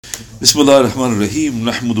Bismillah ar-Rahman ar-Rahim.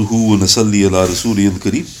 Nahmaduhu wa nasalli ala Rasuli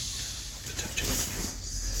al-Kareem.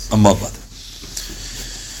 Amma ba'd.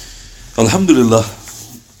 Alhamdulillah.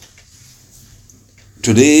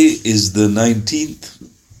 Today is the 19th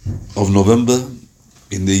of November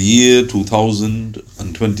in the year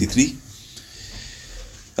 2023.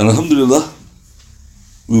 And Alhamdulillah,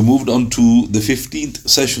 we moved on to the 15th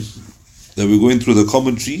session that we're going through the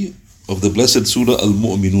commentary of the blessed Surah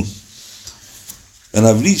Al-Muminoon. And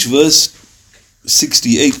I've reached verse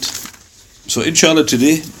 68. So inshallah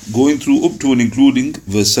today, going through up to and including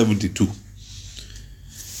verse 72.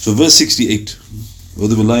 So verse 68.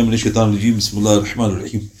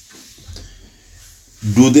 Bismillahir-Rahmanir-Rahim.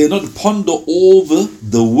 Do they not ponder over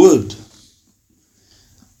the word?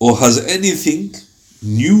 Or has anything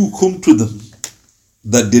new come to them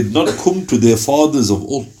that did not come to their fathers of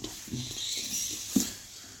old?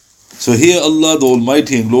 So here Allah the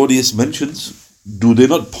Almighty and Glorious mentions, do they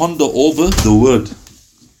not ponder over the word?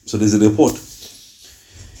 So there's a report.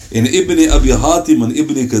 In Ibn Abi Hatim and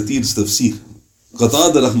Ibn Kathir's tafsir,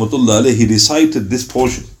 Qatada rahmatullah alayhi, he recited this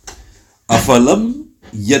portion. Afalam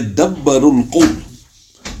yaddabbarul qawl.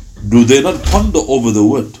 Do they not ponder over the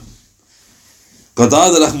word?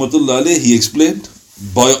 Qatada rahmatullah alayhi, he explained,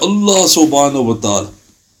 by Allah subhanahu wa ta'ala,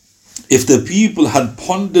 if the people had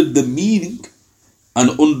pondered the meaning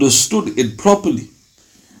and understood it properly,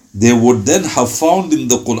 they would then have found in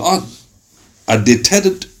the Quran a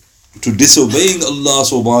deterrent to disobeying Allah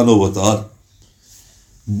subhanahu wa ta'ala.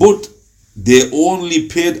 But they only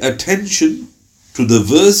paid attention to the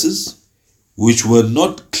verses which were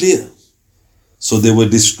not clear. So they were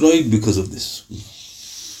destroyed because of this.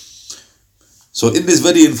 So in this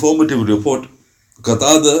very informative report,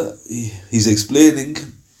 Qatada, he's explaining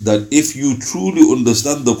that if you truly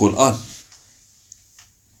understand the Quran,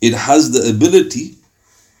 it has the ability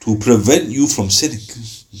to prevent you from sinning.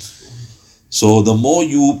 So the more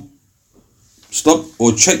you stop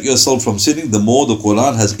or check yourself from sinning, the more the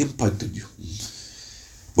Quran has impacted you.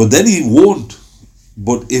 But then he warned,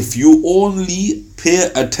 but if you only pay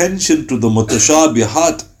attention to the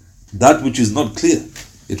mutashabihat, that which is not clear,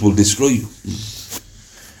 it will destroy you.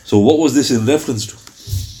 So what was this in reference to?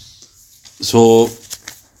 So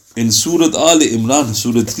in Surah Ali Imran,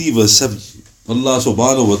 Surah 3 verse 7, Allah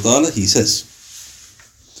subhanahu wa ta'ala, he says,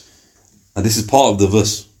 and this is part of the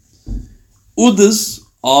verse, others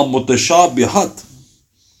are mutashabihat,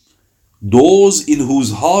 those in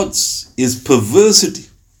whose hearts is perversity,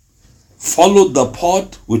 follow the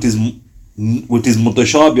part which is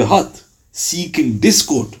mutashabihat, seeking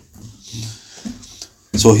discord.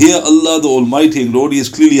 So here Allah the Almighty and Glorious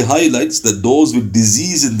clearly highlights that those with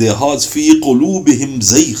disease in their hearts, fi qulubihim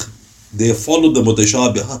zayg, they follow the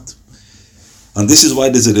mutashabihat. And this is why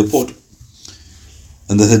there's a report.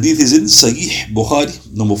 And the hadith is in Sahih Bukhari,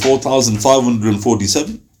 number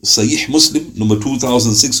 4547, Sahih Muslim, number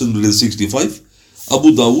 2665,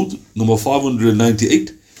 Abu Dawood, number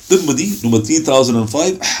 598, Tirmidhi, number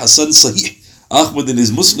 3005, Hasan Sahih, Ahmad in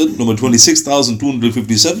his Muslim, number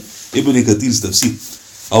 26257, Ibn Kathir's tafsir.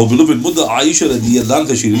 Our beloved mother Aisha radiyallahu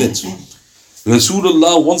anha, she relates,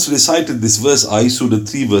 Rasulullah once recited this verse, Surah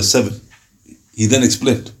 3 verse 7. He then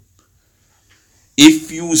explained,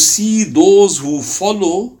 if you see those who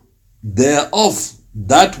follow thereof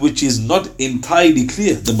that which is not entirely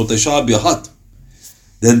clear, the mutashabihat,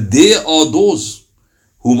 then they are those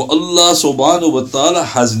whom Allah subhanahu wa ta'ala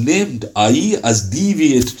has named, i.e. as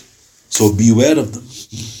deviated. So beware of them.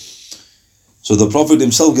 So the Prophet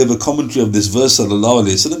himself gave a commentary of this verse, sallallahu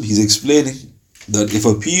alayhi wasallam. He's explaining that if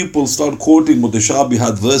a people start quoting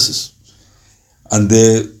mutashabihat verses and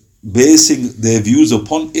they're basing their views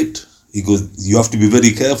upon it, he goes, you have to be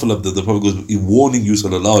very careful of that. The Prophet goes, warning you,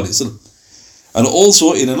 sallallahu alayhi wasallam. And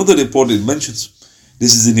also in another report it mentions,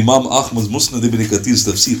 this is in Imam Ahmad's Musnad ibn Kathir's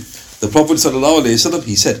tafsir, the Prophet sallallahu alayhi wasallam,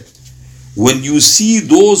 he said, when you see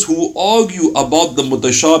those who argue about the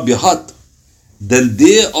mutashabihat, then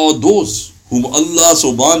they are those whom Allah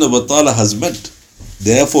subhanahu wa ta'ala has meant.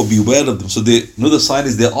 Therefore beware of them. So another sign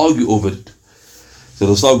is they argue over it. So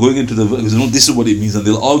they'll start going into the verse, this is what it means, and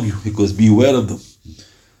they'll argue because beware of them.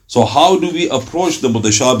 So how do we approach the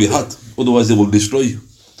mutashabihat? Otherwise they will destroy you.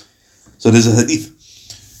 So there's a hadith.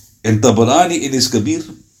 In Tabarani in his Kabir,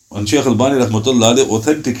 and Shaykh Al-Bani rahmatullah alayhi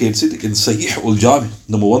authenticates it in Sahih Al-Jami,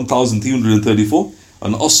 number 1334,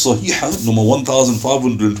 and As-Sahiha, number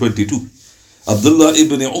 1522. Abdullah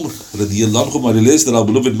ibn Umar radiyallahu anhu relates that our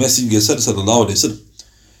beloved Messenger said, sallallahu alayhi wasallam,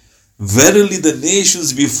 verily the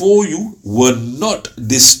nations before you were not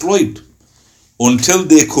destroyed until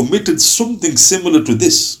they committed something similar to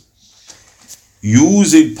this,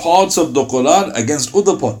 using parts of the Quran against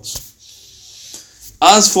other parts.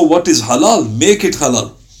 As for what is halal, make it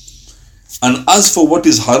halal. And as for what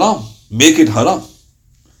is haram, make it haram.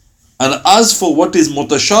 And as for what is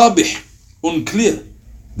mutashabih, unclear,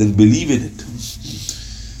 then believe in it.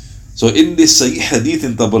 So in this Sahih Hadith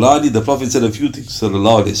in Tabarani, the Prophet said a few things,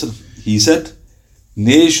 sallallahu alayhi wasallam. He said,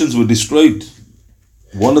 nations were destroyed.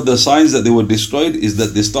 One of the signs that they were destroyed is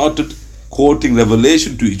that they started quoting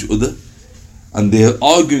revelation to each other and they're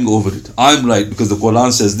arguing over it. I'm right because the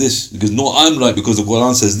Quran says this. Because no, I'm right because the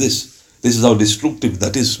Quran says this. This is how destructive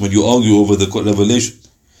that is when you argue over the revelation.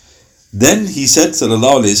 Then he said,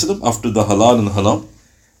 sallallahu alayhi wasallam, after the halal and haram,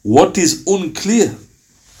 what is unclear,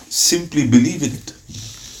 simply believe in it.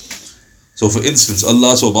 So for instance,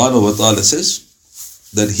 Allah subhanahu wa ta'ala says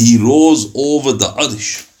that He rose over the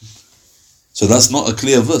arsh. So that's not a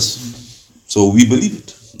clear verse. So we believe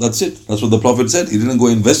it. That's it. That's what the Prophet said. He didn't go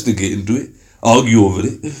investigate into it, argue over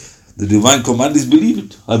it. The divine command is believe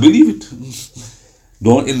it. I believe it.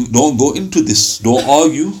 Don't go into this. Don't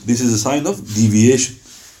argue. This is a sign of deviation.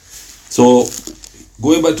 So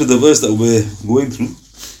going back to the verse that we're going through,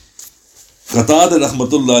 Qatada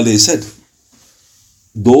rahmatullah alayhi said,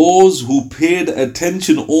 those who paid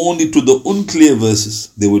attention only to the unclear verses,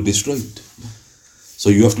 they were destroyed. So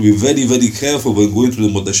you have to be very, very careful when going through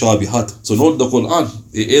the mutashabihat. So note the Quran,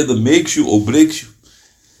 it either makes you or breaks you.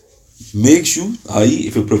 Makes you, i.e.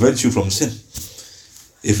 if it prevents you from sin.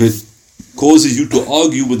 If it causes you to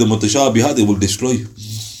argue with the mutashabihat, it will destroy you.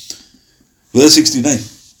 Verse 69.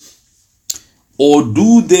 Or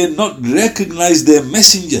do they not recognize their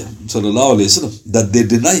messenger, sallallahu alayhi wasallam, that they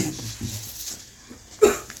deny him?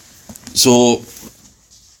 So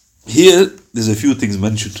here there's a few things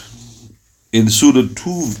mentioned. In Surah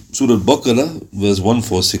 2, Surah Baqarah, verse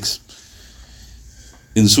 146.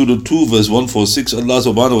 In Surah 2, verse 146, Allah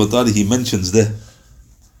subhanahu wa ta'ala, He mentions there.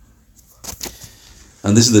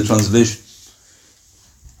 And this is the translation.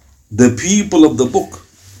 The people of the book,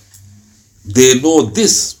 they know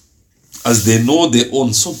this as they know their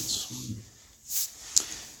own sons.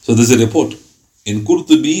 So there's a report in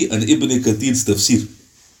Qurtubi and Ibn Kathir's tafsir.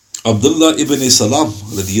 Abdullah ibn Salam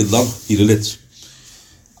radiyallahu, he relates,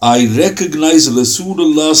 I recognize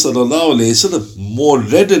Rasulullah sallallahu alayhi wasallam more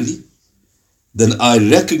readily than I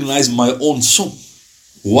recognize my own son.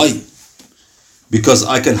 Why? Because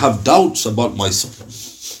I can have doubts about my son.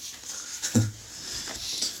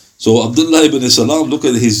 So Abdullah ibn Salam, look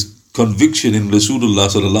at his conviction in Rasulullah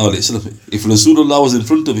sallallahu alayhi wasallam. If Rasulullah was in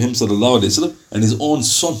front of him sallallahu alayhi wasallam and his own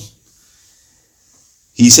son,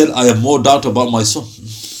 he said, I have more doubt about my son.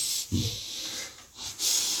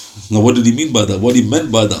 Now what did he mean by that? What he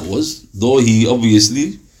meant by that was, though he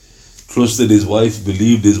obviously trusted his wife,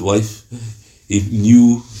 believed his wife, he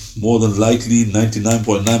knew more than likely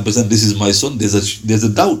 99.9% this is my son, there's a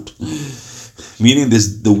doubt. Meaning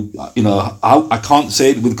I can't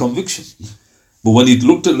say it with conviction. But when he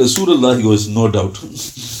looked at Rasulullah, he goes, no doubt.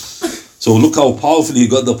 So look how powerfully he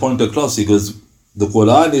got the point across. He goes, the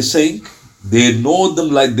Quran is saying they know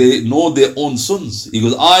them like they know their own sons. He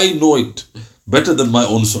goes, I know it better than my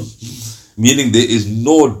own son. Meaning there is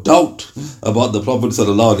no doubt about the Prophet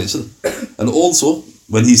sallallahu alaihi wasallam. And also,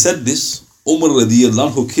 when he said this, Umar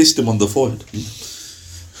radiyallahu anhu kissed him on the forehead.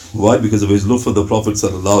 Why? Because of his love for the Prophet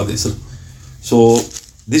sallallahu alaihi wasallam. So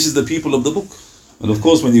this is the people of the book. And of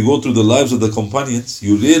course, when you go through the lives of the companions,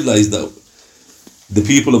 you realize that the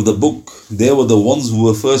people of the book, they were the ones who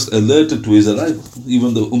were first alerted to his arrival.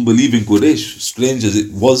 Even the unbelieving Quraysh, strange as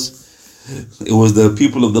it was the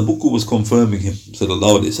people of the book who was confirming him,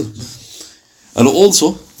 sallallahu alaihi wasallam. And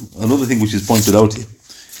also, another thing which is pointed out here,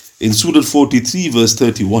 in Surah 43, verse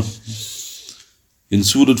 31. In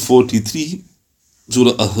Surah 43,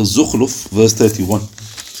 Surah Al-Zukhruf, verse 31.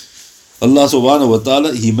 Allah subhanahu wa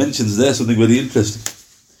ta'ala, He mentions there something very interesting.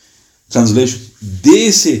 Translation.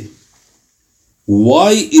 They say,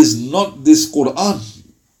 why is not this Quran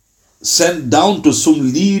sent down to some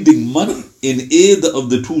leading man in either of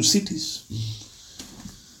the two cities?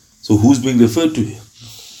 So who's being referred to here?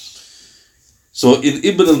 So in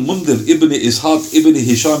Ibn al-Mundhir, Ibn Ishaq, Ibn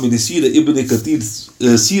Hisham, Ibn Sirah, Ibn Kathir's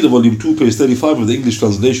Sirah, volume 2, page 35 of the English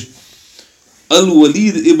translation,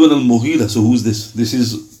 Al-Walid ibn al-Mughira. So who's this? This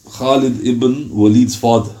is Khalid ibn Walid's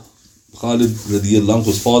father. Khalid radiyallahu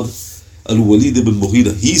anhu's father, Al-Walid ibn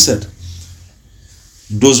Mughira. He said,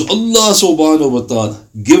 does Allah subhanahu wa ta'ala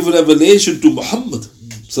give revelation to Muhammad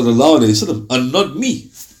sallallahu alayhi wasallam and not me,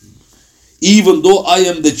 even though I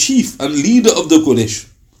am the chief and leader of the Quraysh?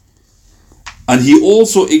 And he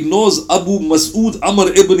also ignores Abu Mas'ud Amr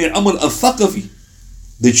ibn Amr al-Thaqafi,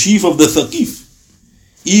 the chief of the Thaqif,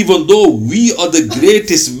 even though we are the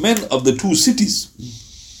greatest men of the two cities.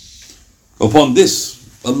 Upon this,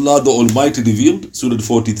 Allah the Almighty revealed, Surah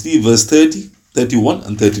 43, verse 30, 31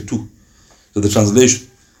 and 32. So the translation.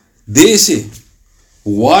 They say,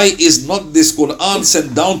 why is not this Quran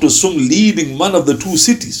sent down to some leading man of the two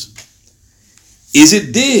cities? Is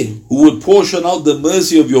it they who would portion out the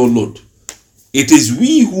mercy of your Lord? It is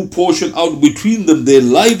we who portion out between them their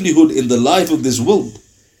livelihood in the life of this world,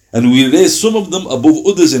 and we raise some of them above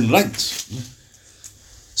others in ranks.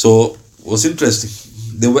 So, what's interesting,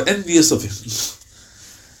 they were envious of him.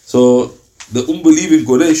 So, the unbelieving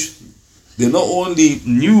Quraysh, they not only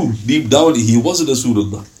knew deep down he wasn't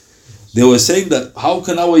Rasulullah, they were saying that, how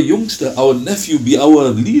can our youngster, our nephew be our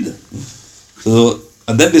leader? So,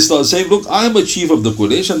 and then they started saying, look, I am a chief of the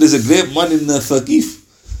Quraysh and there's a great man in Thaqif.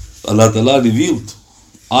 Allah Ta'ala revealed,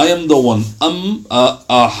 I am the one,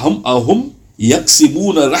 ahum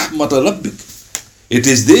yaksimuna rahmata rabbik. It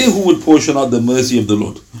is they who would portion out the mercy of the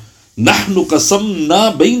Lord. Nahnu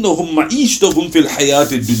qasamna bainahum ma'ishtahum fil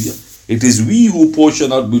hayati dunya. It is we who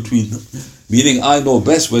portion out between them. Meaning, I know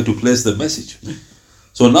best where to place the message.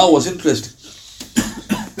 So now what's interesting,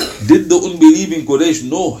 did the unbelieving Quraysh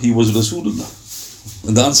know he was Rasulullah?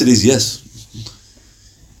 And the answer is yes.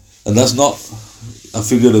 And that's not a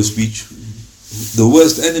figure of speech. The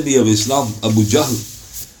worst enemy of Islam, Abu Jahl,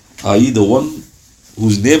 i.e. the one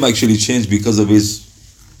whose name actually changed because of his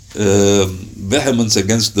vehemence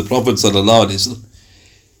against the Prophet ﷺ,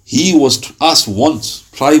 he was asked once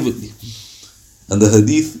privately, and the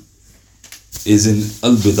hadith is in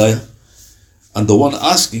Al-Bidayah, and the one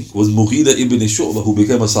asking was Mughira ibn Shu'bah, who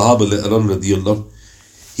became a Sahaba later on, radiyallahu.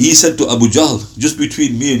 He said to Abu Jahl, just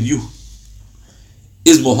between me and you,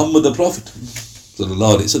 is Muhammad the Prophet?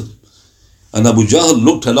 Sallallahu Alaihi Wasallam. And Abu Jahl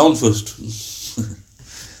looked around first.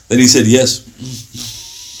 Then he said yes.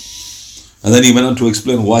 And then he went on to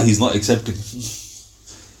explain why he's not accepting.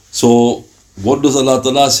 So, what does Allah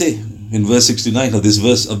Ta'ala say in verse 69 of this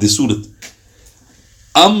verse of this surah?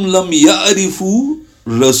 Am lam ya'rifu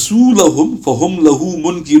rasulahum fahum lahu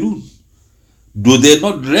munkirun. Do they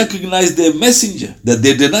not recognize their messenger, that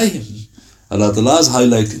they deny him? Allah Ta'ala is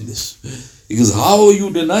highlighting this. Because how are you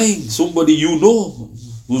denying somebody you know,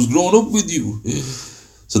 who's grown up with you?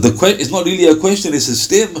 So the question is not really a question, it's a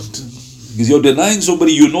statement. Because you're denying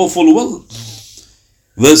somebody you know full well.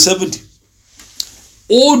 Verse 70.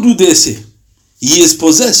 Or do they say, he is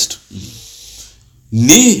possessed?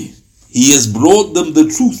 Nay, he has brought them the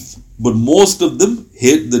truth, but most of them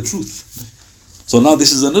hate the truth. So now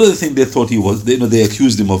this is another thing they thought he was, they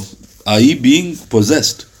accused him of, i.e. being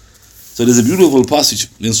possessed. So there's a beautiful passage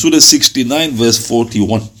in Surah 69 verse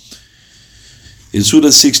 41. In Surah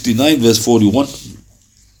 69 verse 41,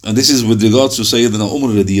 and this is with regards to Sayyidina Umar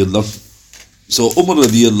radiyallahu. So Umar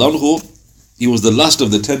radiyallahu, he was the last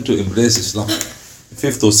of the 10 to embrace Islam,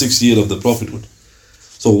 5th or 6th year of the prophethood.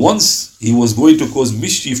 So once he was going to cause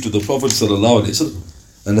mischief to the Prophet sallallahu alaihi wasallam,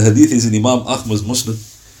 and the hadith is in Imam Ahmad's Musnad,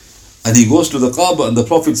 and he goes to the Kaba and the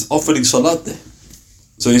Prophet's offering salat there.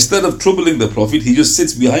 So instead of troubling the Prophet, he just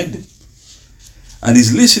sits behind him and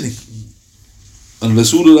he's listening. And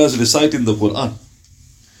Rasulullah is reciting the Quran.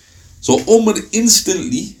 So Umar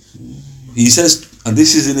instantly, he says, and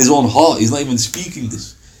this is in his own heart, he's not even speaking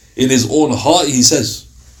this. In his own heart he says,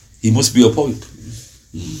 he must be a poet.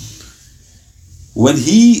 When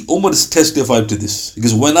Umar testified to this,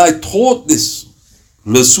 because when I taught this,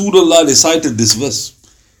 Rasulullah recited this verse,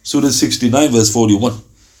 Surah 69 verse 41.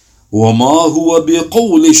 وَمَا هُوَ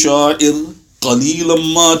بِقَوْلِ شَاعِرٍ قَلِيلًا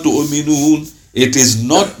مَا تُؤْمِنُونَ. It is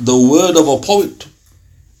not the word of a poet.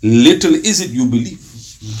 Little is it you believe.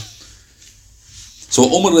 So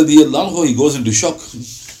Umar radiyallahu anhu, he goes into shock.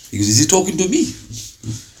 He goes, is he talking to me?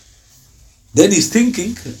 Then he's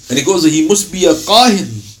thinking, and he goes, he must be a kahin.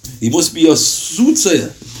 He must be a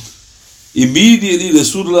soothsayer. Immediately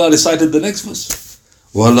Rasulullah recited the next verse.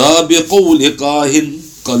 وَلَا بِقَوْلِ قَاهٍ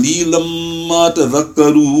قَلِيلًا مَا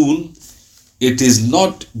تَذَكَّرُونَ. It is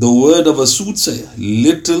not the word of a soothsayer.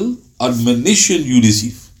 Little admonition you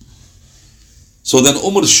receive. So then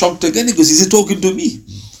Umar shocked again. He goes, is he talking to me?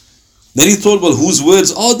 Then he thought, well, whose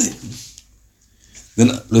words are they? Then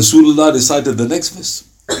Rasulullah recited the next verse.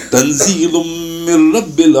 تَنْزِيلٌ مِّن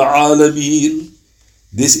رَبِّ الْعَالَمِينَ.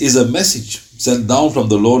 This is a message sent down from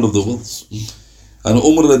the Lord of the worlds. And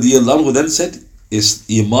Umar radiyallahu anhu then said, is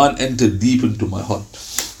Iman entered deep into my heart.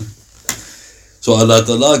 So Allah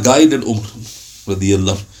Ta'ala guided Umar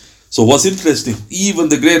radiyallahu. So what's interesting, even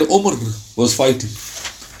the great Umar was fighting.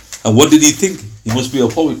 And what did he think? He must be a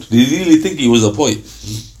poet. Did he really think he was a poet?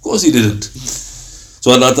 Of course he didn't.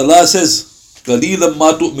 So Allah Ta'ala says, قَلِيلًا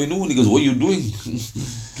مَا تُؤْمِنُونَ. He goes, what are you doing?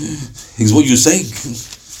 He goes, what are you saying?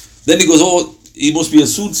 Then he goes, oh, he must be a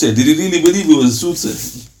soothsayer. Did he really believe he was a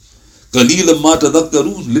soothsayer? قَلِيلًا مَا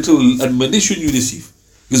تَذَكَّرُونَ. Little admonition you receive.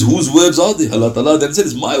 Because whose words are they? Allah Ta'ala then said,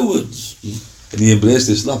 it's my words. And he embraced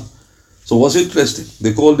Islam. So what's interesting?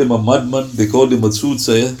 They called him a madman, they called him a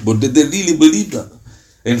soothsayer, but did they really believe that?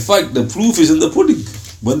 In fact, the proof is in the pudding.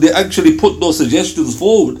 When they actually put those suggestions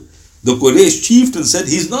forward, the Quraysh chieftain said,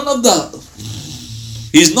 he's none of that.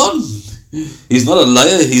 He's none. He's not a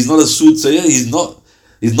liar, he's not a soothsayer, he's not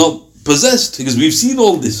possessed, because we've seen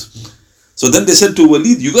all this. So then they said to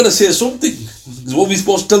Walid, you got to say something. Because what are we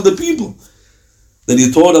supposed to tell the people? Then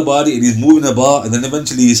he thought about it and he's moving about, and then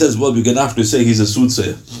eventually he says, well, we're going to have to say he's a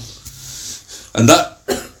soothsayer. And that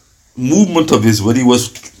movement of his, when he was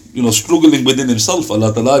struggling within himself,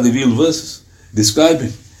 Allah Ta'ala revealed verses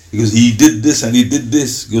describing, because he did this and he did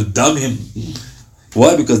this. He goes, damn him.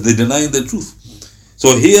 Why? Because they're denying the truth.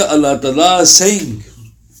 So here Allah Ta'ala is saying,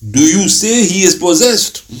 do you say he is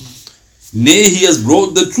possessed? Nay, he has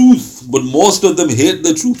brought the truth, but most of them hate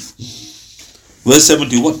the truth. Verse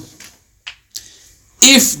 71.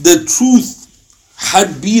 If the truth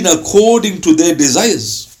had been according to their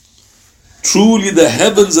desires, truly the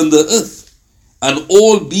heavens and the earth and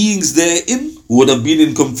all beings therein would have been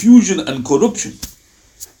in confusion and corruption.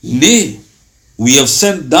 Nay, we have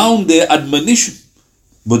sent down their admonition,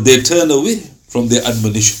 but they turn away from their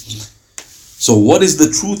admonition. So what is the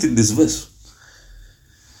truth in this verse?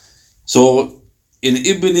 So in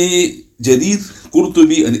Ibn Jarir,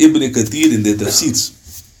 Qurtubi and Ibn Kathir in their tafsirs,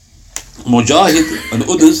 Mujahid and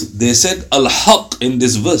others, they said Al-Haq in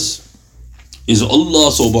this verse is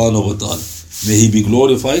Allah subhanahu wa ta'ala. May He be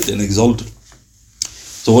glorified and exalted.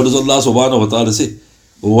 So what does Allah subhanahu wa ta'ala say?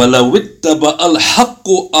 وَلَوِ اتَّبَأَ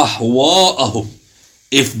الْحَقُّ أَهْوَاءَهُمْ.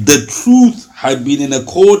 If the truth had been in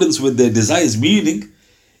accordance with their desires, meaning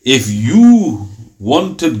if you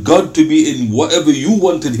wanted God to be in whatever you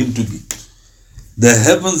wanted Him to be, the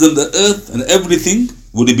heavens and the earth and everything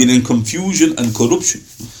would have been in confusion and corruption.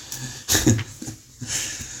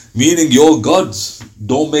 Meaning your gods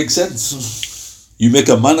don't make sense. You make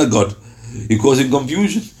a man a god, you're causing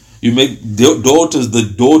confusion. You make angels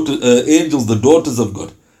the daughters of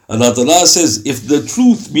God. Allah Ta'ala says, if the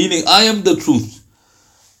truth, meaning I am the truth,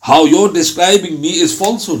 how you're describing me is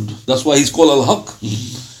falsehood. That's why He's called Al-Haq.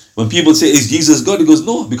 When people say, is Jesus God? He goes,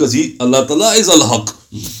 no, because Allah Ta'ala is Al-Haq.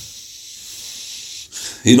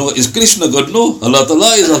 Is Krishna God? No, Allah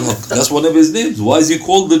Ta'ala is Al-Haq. That's one of His names. Why is He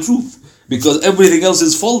called the truth? Because everything else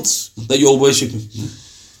is false that you're worshipping.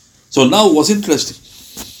 So now what's interesting,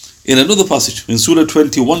 in another passage, in Surah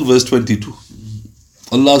 21 verse 22,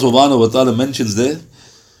 Allah subhanahu wa ta'ala mentions there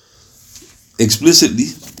explicitly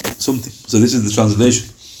something. So this is the translation.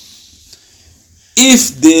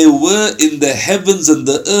 If there were in the heavens and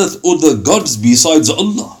the earth other gods besides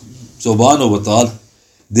Allah subhanahu wa ta'ala,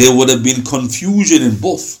 there would have been confusion in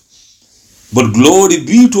both. But glory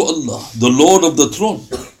be to Allah, the Lord of the throne.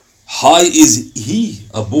 High is He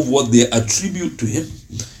above what they attribute to Him.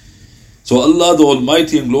 So Allah the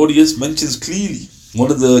Almighty and Glorious mentions clearly one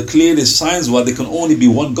of the clearest signs why there can only be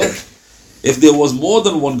one God. If there was more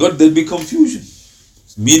than one God, there'd be confusion.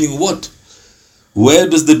 Meaning what? Where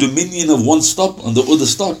does the dominion of one stop and the other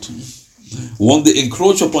start? Won't they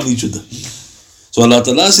encroach upon each other? So Allah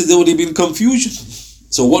Ta'ala said there would have been confusion.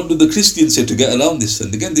 So what do the Christians say to get around this?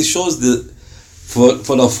 And again, this shows for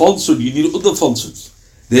a falsehood, you need other falsehoods.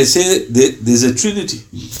 They say there's a Trinity,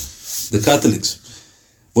 the Catholics.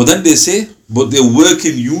 But then they say, but they work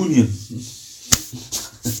in union.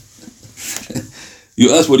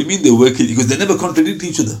 You ask, what do you mean they work in? Because they never contradict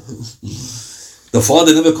each other. The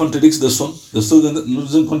Father never contradicts the Son. The Son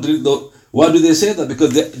doesn't contradict the... Why do they say that?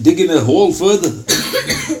 Because they're digging a hole further.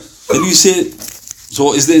 Then you say,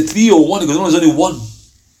 so is there three or one? Because no, there's only one.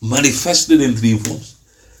 Manifested in three forms.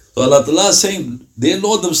 So Allah Ta'ala is saying, they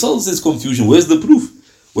know themselves there's confusion. Where's the proof?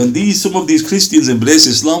 When some of these Christians embrace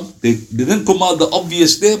Islam, they didn't come out the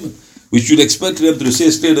obvious statement, which you'd expect them to say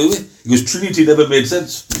straight away, because Trinity never made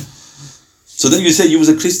sense. So then you say you was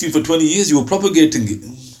a Christian for 20 years, you were propagating it.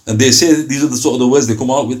 And they say these are the sort of the words they come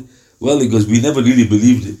out with. Well, because we never really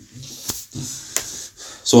believed it.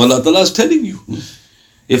 So Allah Ta'ala is telling you,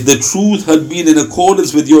 if the truth had been in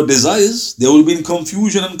accordance with your desires, there would have been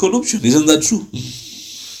confusion and corruption. Isn't that true?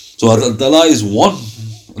 So Allah Ta'ala is one.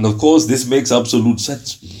 And of course, this makes absolute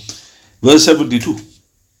sense. Verse 72.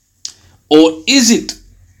 Or is it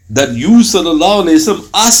that you, sallallahu alayhi wa sallam,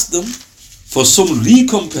 ask them for some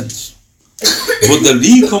recompense? But the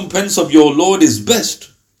recompense of your Lord is best.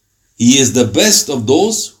 He is the best of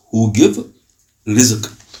those who give rizq.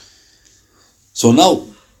 So now,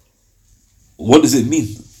 what does it mean?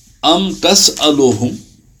 Am tas'aluhum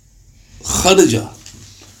kharja.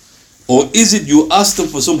 Or is it you ask them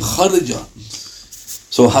for some kharja?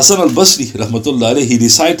 So Hasan al-Basri, rahmatullah alayhi, he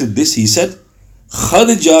recited this. He said,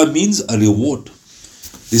 Kharja means a reward.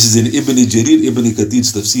 This is in Ibn Jarir, Ibn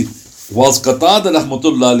Kathir's tafsir. Whilst Qatada,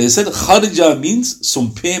 rahmatullah alayhi, said, Kharja means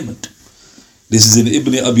some payment. This is in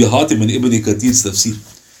Ibn Abi Hatim and Ibn Kathir's tafsir.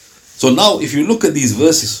 So now, if you look at these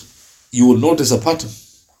verses, you will notice a pattern.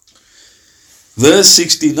 Verse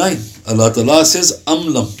 69, Allah Ta'ala says,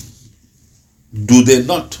 Amlam, do they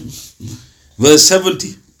not? Verse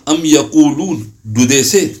 70, Am yaqulun, do they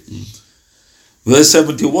say? Verse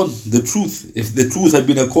 71, the truth, if the truth had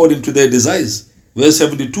been according to their desires. Verse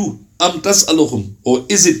 72, Am tas'aluhum, or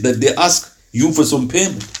is it that they ask you for some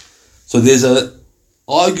payment? So there's an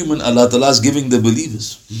argument Allah Ta'ala is giving the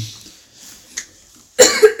believers.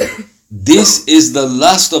 This is the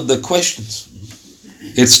last of the questions.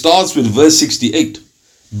 It starts with verse 68.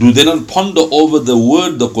 Do they not ponder over the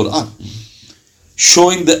word, the Quran,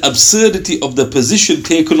 showing the absurdity of the position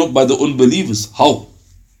taken up by the unbelievers? How?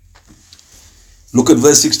 Look at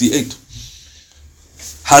verse 68.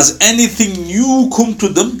 Has anything new come to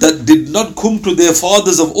them that did not come to their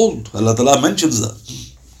fathers of old? Allah Ta'ala mentions that.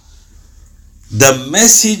 The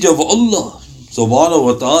message of Allah subhanahu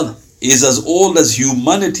wa ta'ala is as old as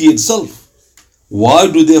humanity itself. Why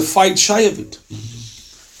do they fight shy of it?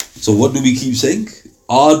 So what do we keep saying?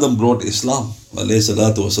 Adam brought Islam, alayhi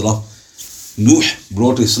salatu wasalam. Nuh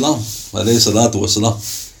brought Islam, alayhi salatu wasalam.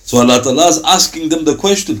 So Allah Ta'ala is asking them the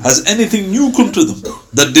question, has anything new come to them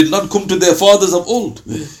that did not come to their fathers of old?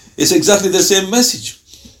 It's exactly the same message.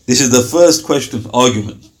 This is the first question,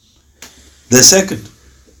 argument. The second,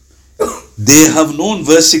 they have known,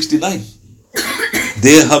 verse 69,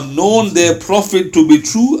 they have known their prophet to be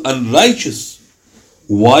true and righteous.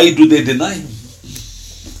 Why do they deny him?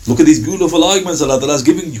 Look at these beautiful arguments Allah Ta'ala is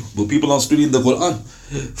giving you, but people aren't studying the Quran.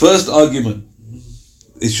 First argument,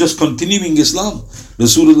 it's just continuing Islam.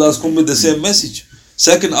 Rasulullah has come with the same message.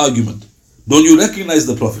 Second argument, don't you recognize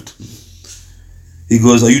the Prophet? He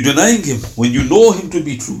goes, are you denying him when you know him to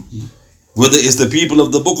be true? Whether it's the people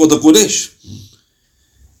of the book or the Quraysh.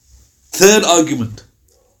 Third argument,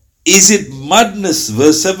 is it madness,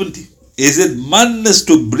 verse 70, is it madness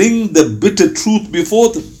to bring the bitter truth before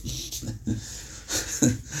them?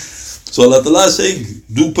 So Allah Ta'ala is saying,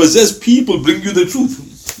 do possessed people bring you the truth?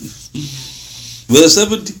 Verse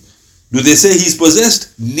 70, do they say he's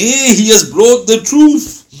possessed? Nay, he has brought the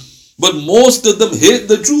truth, but most of them hate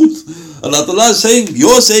the truth. Allah Ta'ala is saying,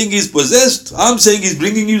 you're saying he's possessed, I'm saying he's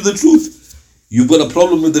bringing you the truth. You've got a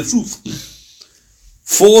problem with the truth.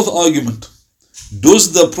 Fourth argument,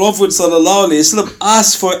 does the Prophet ﷺ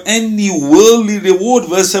ask for any worldly reward?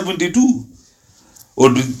 Verse 72. Or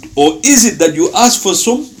is it that you ask for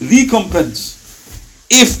some recompense?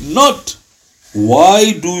 If not,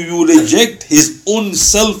 why do you reject his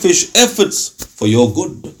unselfish efforts for your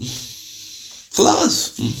good?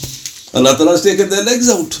 Khalas. Allah Ta'ala has taken their legs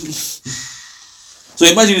out. So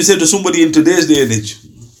imagine you say to somebody in today's day and age,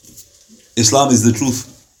 Islam is the truth.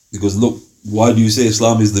 Because look, why do you say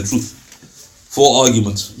Islam is the truth? 4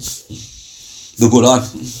 arguments. The Quran.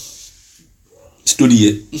 Study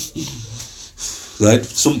it. Right?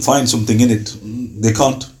 Find something in it. They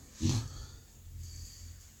can't.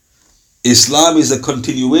 Islam is a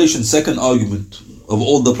continuation, second argument, of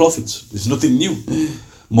all the prophets. There's nothing new.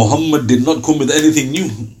 Muhammad did not come with anything new.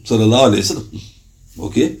 Sallallahu Alaihi Wasallam.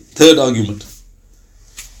 Okay? Third argument.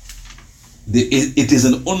 It is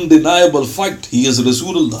an undeniable fact. He is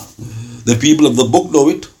Rasulullah. The people of the book know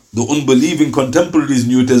it. The unbelieving contemporaries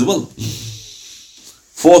knew it as well.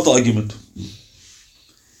 Fourth argument.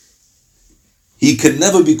 He can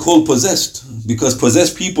never be called possessed because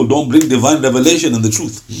possessed people don't bring divine revelation and the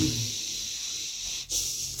truth.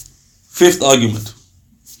 Fifth argument.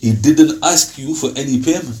 He didn't ask you for any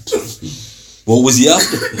payment. What was he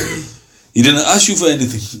after? He didn't ask you for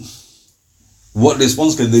anything. What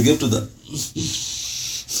response can they give to that?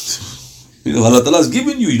 Allah Ta'ala has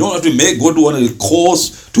given you. You don't have to go to a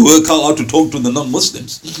course to work out how to talk to the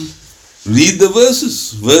non-Muslims. Read the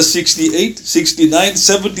verses. Verse 68, 69,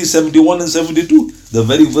 70, 71 and 72. The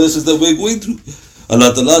very verses that we're going through.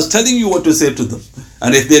 Allah Ta'ala is telling you what to say to them.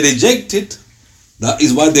 And if they reject it, that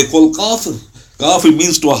is why they call kafir. Kafir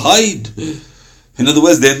means to hide. In other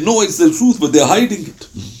words, they know it's the truth, but they're hiding it.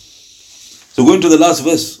 So going to the last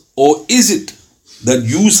verse. Or is it that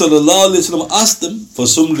you sallallahu alayhi wa sallam asked them for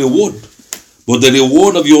some reward, but the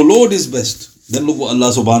reward of your Lord is best? Then look what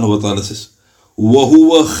Allah subhanahu wa ta'ala says.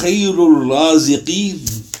 وَهُوَ خَيْرُ الرَّازِقِينَ.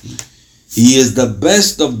 He is the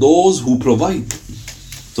best of those who provide.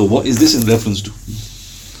 So what is this in reference to?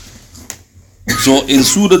 So in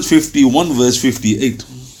Surah 51 verse 58,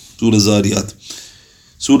 Surah Zariyat,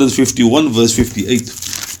 Surah 51 verse 58,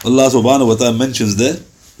 Allah subhanahu wa ta'ala mentions there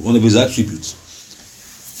one of his attributes.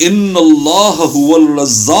 Inna Allah huwa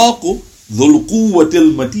al-razzaqu dhul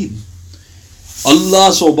quwwatil mateen. Allah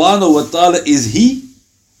subhanahu wa ta'ala is He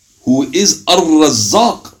who is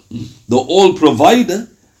ar-razzaq, the all provider,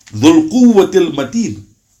 dhul quwwatil mateen,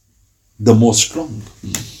 the most strong.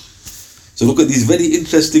 So look at these very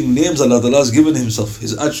interesting names Allah Ta'ala has given Himself,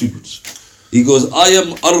 His attributes. He goes, I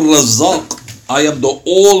am ar-razzaq, I am the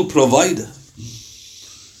all provider.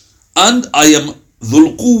 And I am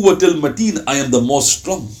dhul quwwatil mateen, I am the most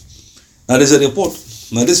strong. Now there's a report.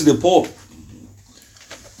 Now this report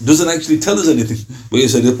doesn't actually tell us anything, but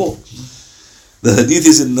it's a report. The hadith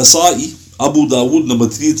is in Nasa'i, Abu Dawood number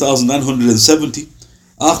 3970,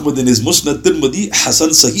 Ahmad in his Musnad, Tirmidhi, Hasan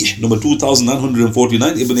Sahih number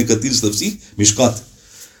 2949, Ibn Kathir's Tafsir, Mishkat.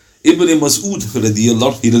 Ibn Mas'ud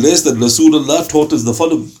radiyallahu, he relates that Rasulullah taught us the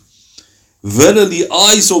following: verily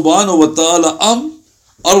I subhanahu wa ta'ala am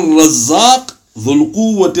ar-razzaq dhul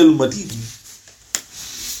quwwatil mateen.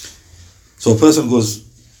 So a person goes,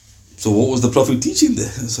 so what was the Prophet teaching there?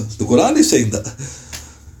 So the Quran is saying that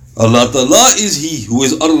Allah Ta'ala is He who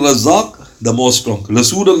is ar-razzaq, the most strong.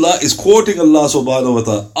 Rasulullah is quoting Allah subhanahu wa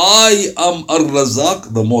ta'ala, I am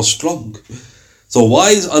ar-razzaq, the most strong. So why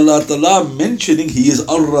is Allah Ta'ala mentioning He is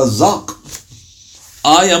ar-razzaq?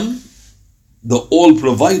 I am the all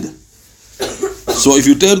provider. So if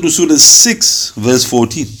you turn to Surah 6 verse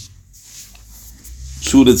 14,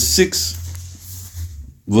 Surah 6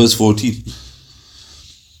 verse 14,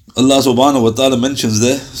 Allah subhanahu wa ta'ala mentions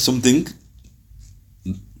there something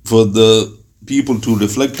for the people to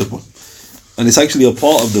reflect upon, and it's actually a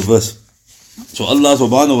part of the verse. So Allah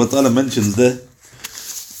subhanahu wa ta'ala mentions there,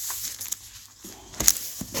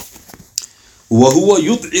 وَهُوَ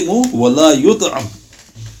يُطْعِمُ وَلَا يُطْعَمُ.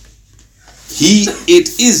 He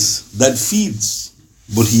it is that feeds,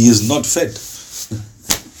 but He is not fed.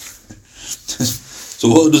 So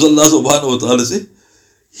what does Allah subhanahu wa ta'ala say?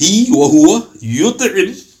 He وَهُوَ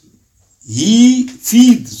يُطْعِمُ, He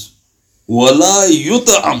feeds, وَلَا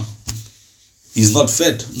يُطْعَمُ, He's not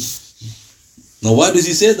fed. Now why does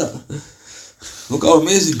He say that? Look how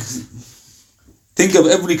amazing. Think of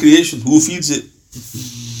every creation, who feeds it?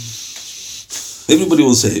 Everybody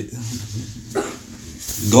will say it.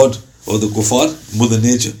 God, or the kuffar, Mother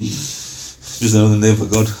Nature. Just another name for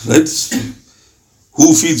God, right?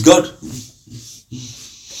 Who feeds God?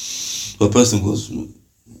 So a person goes,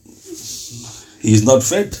 He is not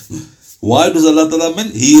fed. Why does Allah Ta'ala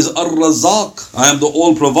mean? He is ar-razzaq, I am the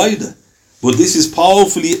all provider. But this is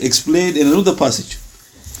powerfully explained in another passage.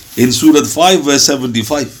 In Surah 5 verse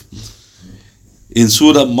 75. In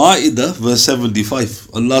Surah Ma'idah verse 75.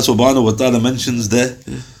 Allah subhanahu wa ta'ala mentions there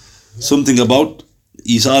something about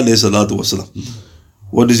Isa alayhi salatu wasalam.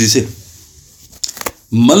 What does He say?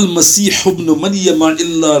 Mal Masih ibn Maryam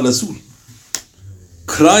illa Rasul.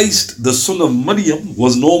 Christ, the son of Maryam,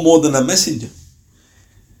 was no more than a messenger.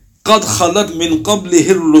 قَدْ خَلَتْ مِنْ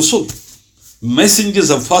قَبْلِهِ الرُّسُلُ. Messengers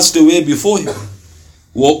have passed away before him.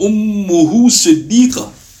 وَأُمُّهُ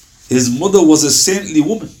صِدِّيقَةٌ. His mother was a saintly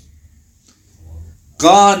woman.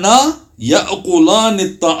 كَانَا يَأْكُلَانِ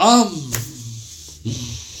الطَّعَامِ.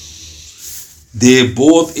 They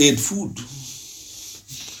both ate food.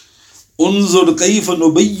 انظر كيف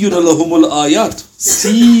نبين لهم الآيات.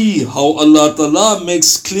 See how Allah Ta'ala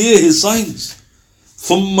makes clear His signs.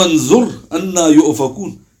 ثم انظر أنا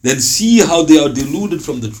يؤفكون. Then see how they are deluded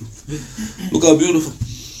from the truth. Look how beautiful.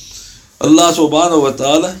 Allah subhanahu wa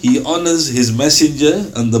ta'ala, He honors His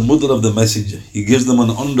messenger and the mother of the messenger. He gives them an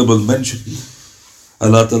honorable mention.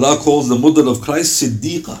 Allah Ta'ala calls the mother of Christ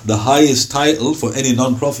Siddiqa, the highest title for any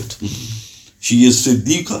non-prophet. She is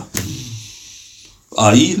Siddiqa,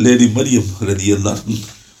 i.e. Lady Maryam radiyallahu.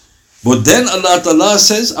 But then Allah Ta'ala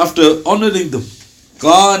says, after honoring them,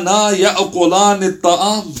 Kana ya'qulan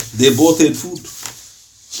at-ta'am. They both ate food.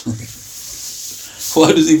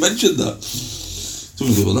 Why does He mention that?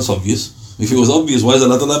 Somebody says, well, that's obvious. If it was obvious, why is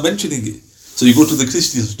Allah Ta'ala mentioning it? So you go to the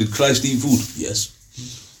Christians, did Christ eat food? Yes.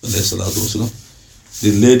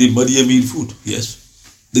 Did Lady Maryam eat food? Yes.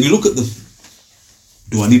 Then you look at them.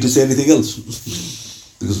 Do I need to say anything else?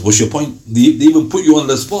 Because what's your point? They even put you on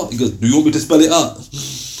the spot. He goes, do you want me to spell it out?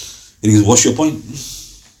 And he goes, what's your point?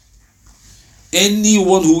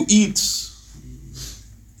 Anyone who eats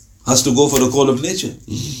has to go for the call of nature.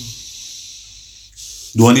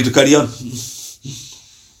 Do I need to carry on?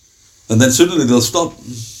 And then suddenly they'll stop.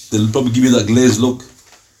 They'll probably give you that glazed look.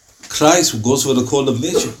 Christ goes for the call of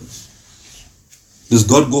nature. Does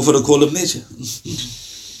God go for the call of nature?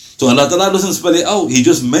 So Allah Ta'ala doesn't spell it out. He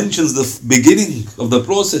just mentions the beginning of the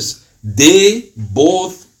process. They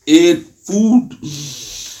both ate food.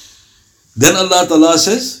 Then Allah Ta'ala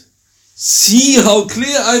says, see how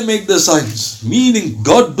clear I make the signs. Meaning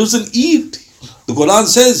God doesn't eat. The Quran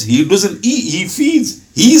says He doesn't eat, He feeds.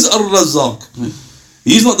 He's Ar-Razzaq.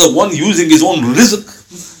 He's not the one using His own rizq.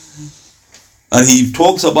 And He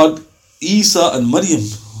talks about Isa and Maryam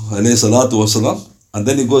alayhi salatu wasalam. And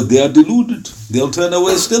then He goes, they are deluded. They'll turn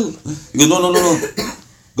away still. He goes, no.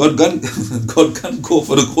 God can't go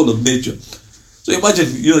for the call of nature. So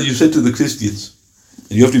imagine, you said to the Christians,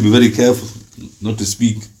 and you have to be very careful not to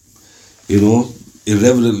speak,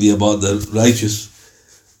 irreverently about the righteous.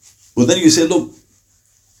 But then you say, look,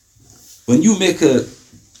 when you make a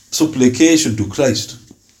supplication to Christ,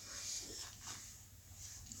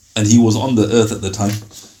 and He was on the earth at the time,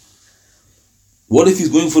 what if He's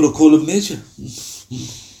going for the call of nature?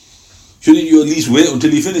 Shouldn't you at least wait until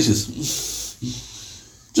He finishes?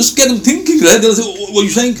 Just get them thinking, right? They'll say, what are you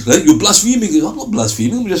saying? Right? You're blaspheming. I'm not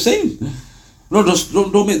blaspheming, I'm just saying. No, just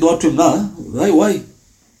don't make dua to Him now. Right? Why?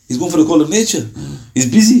 He's going for the call of nature. He's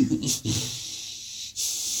busy.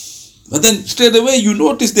 And then straight away you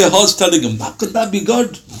notice their hearts telling Him, how can that be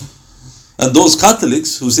God? And those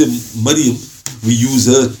Catholics who say, Maryam, we use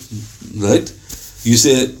her, right? You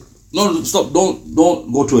say, no, stop, don't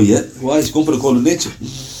go to her yet. Why? He's going for the call of nature.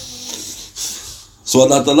 So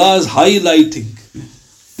Allah Ta'ala is highlighting,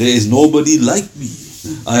 there is nobody like me.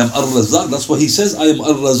 I am Ar-Razzaq. That's why He says, I am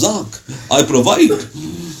Ar-Razzaq. I provide.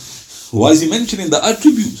 Why is He mentioning the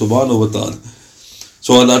attribute? Subhanahu wa ta'ala.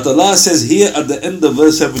 So Allah Ta'ala says here at the end of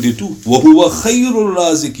verse 72, وَهُوَ خَيْرُ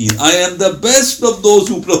الرَّازِقِينَ. I am the best of those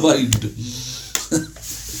who provide.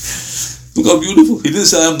 Look how beautiful. He didn't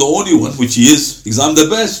say I am the only one, which He is. Because I'm the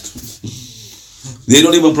best. They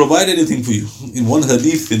don't even provide anything for you. In one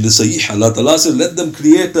hadith in the Sahih, Allah Ta'ala says, let them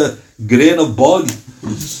create a grain of barley.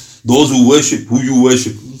 Those who you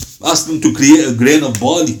worship. Ask them to create a grain of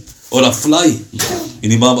barley or a fly.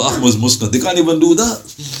 In Imam Ahmad's Musnad. They can't even do that.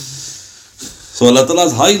 So Allah Ta'ala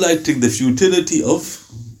is highlighting the futility of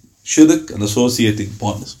shirk and associating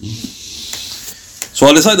partners. So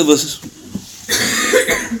I'll recite the verses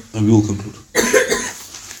and we will conclude.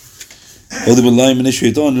 أعوذ بالله من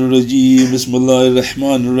الشيطان الرجيم بسم الله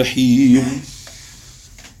الرحمن الرحيم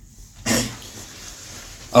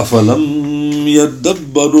أفلم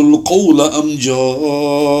يدبروا القول أم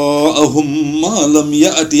جاءهم ما لم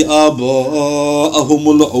يأت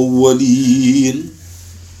آباءهم الأولين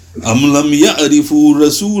أم لم يعرفوا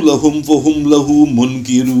رسولهم فهم له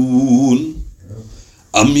منكرون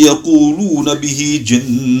أم يقولون به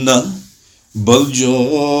جنة بل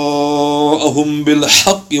جاءهم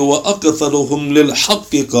بالحق وأكثرهم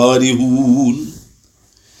للحق كارهون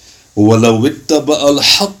ولو اتبع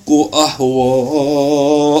الحق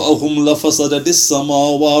أهواءهم لفسدت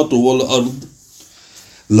السماوات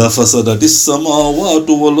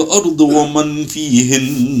والأرض ومن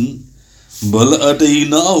فيهن بل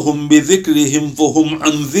أتيناهم بذكرهم فهم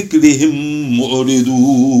عن ذكرهم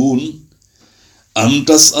معرضون أم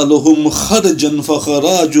تسألهم خرجا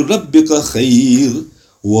فخراج ربك خير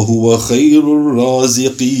وهو خير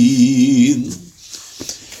الرازقين.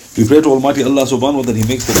 We pray to Almighty Allah subhanahu wa ta'ala that He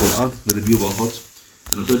makes the Quran the review of our hearts.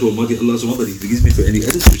 And I pray to Almighty Allah subhanahu wa ta'ala that He forgives me for any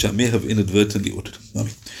edits which I may have inadvertently uttered.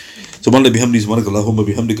 Ameen. سبحان الله بحمده سبحانك اللهم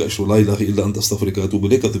بحمدك أشهد لا إله إلا أنت أستغفرك وأتوب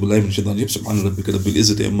إليك. أعوذ بالله من الشيطان الرجيم. سبحان ربك رب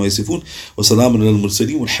العزة عما يصفون وسلام على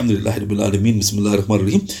المرسلين والحمد لله رب العالمين. بسم الله الرحمن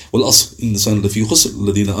الرحيم. والعصر إن الإنسان لفي خسر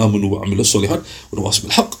الذين آمنوا وعملوا الصالحات وتواصوا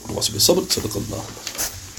بالحق وتواصوا بالصبر. صدق الله.